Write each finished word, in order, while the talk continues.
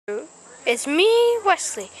It's me,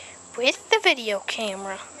 Wesley, with the video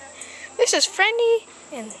camera. This is Friendly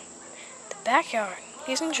in the backyard.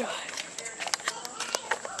 Please enjoy.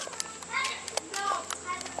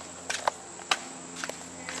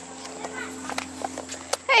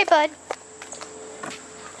 Hey, bud.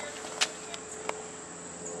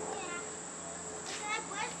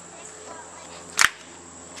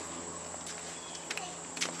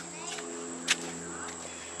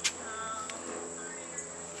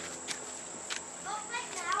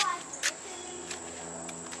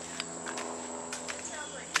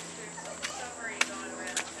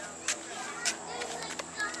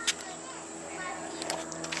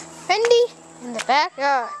 Friendly in the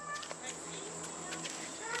backyard.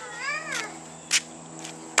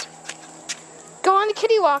 Go on the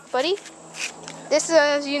kitty walk, buddy. This,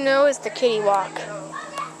 as you know, is the kitty walk.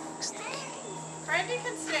 Friendly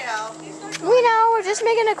can stay out. He's not going. We know, we're just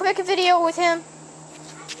making a quick video with him.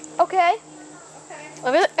 Okay?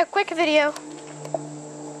 Okay. A quick video.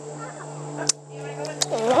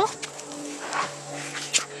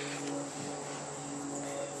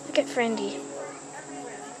 Look at Friendly.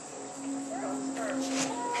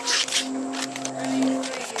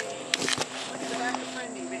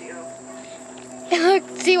 And look,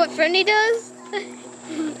 see what Friendly does?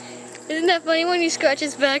 Isn't that funny when you scratch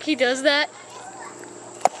his back, he does that?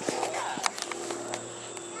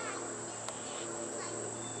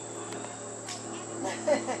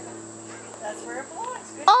 That's where it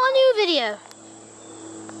belongs. Good. All new video.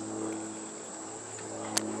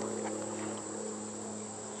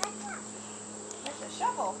 There's a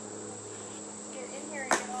shovel. Get in here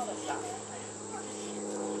and get all the stuff.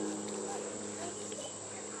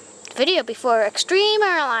 Video before Extreme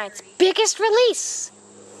Airlines' biggest release.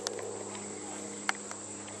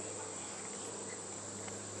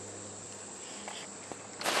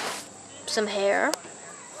 Some hair.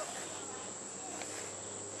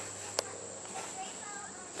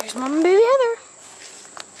 There's Mom and Baby Heather.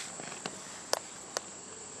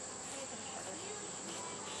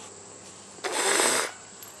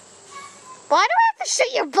 Why do I have to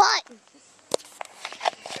shoot your butt?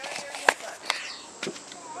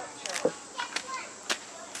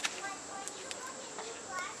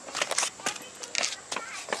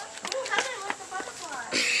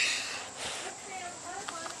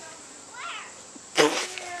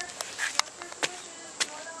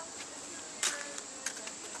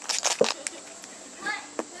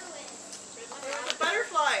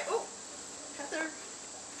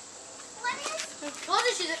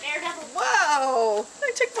 Wow!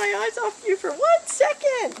 I took my eyes off you for 1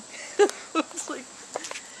 second. It's like,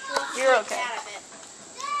 you're okay.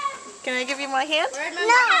 Can I give you my hand?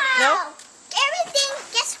 No. Everything,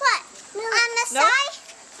 guess what? On the side,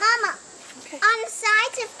 Mama. Okay. On the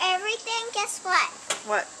sides of everything, guess what?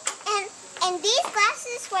 What? And these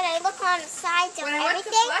glasses, when I look on the sides of When I went to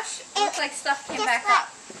everything, flush, it looked like stuff came guess back what? up.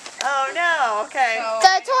 Oh no. Okay. So,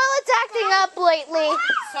 The toilet's acting up lately.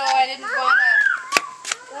 so I didn't want to.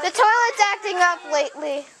 The toilet's acting up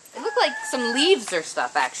lately. It looked like some leaves or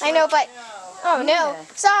stuff, actually. I know, but oh no. Yeah.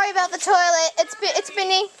 Sorry about the toilet. It's been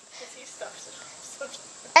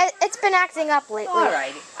it's been acting up lately.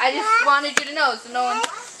 Alrighty. I just wanted you to know so no one.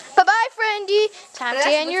 Bye bye, Friendly. Time But to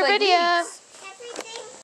that end looks your like video. leaves.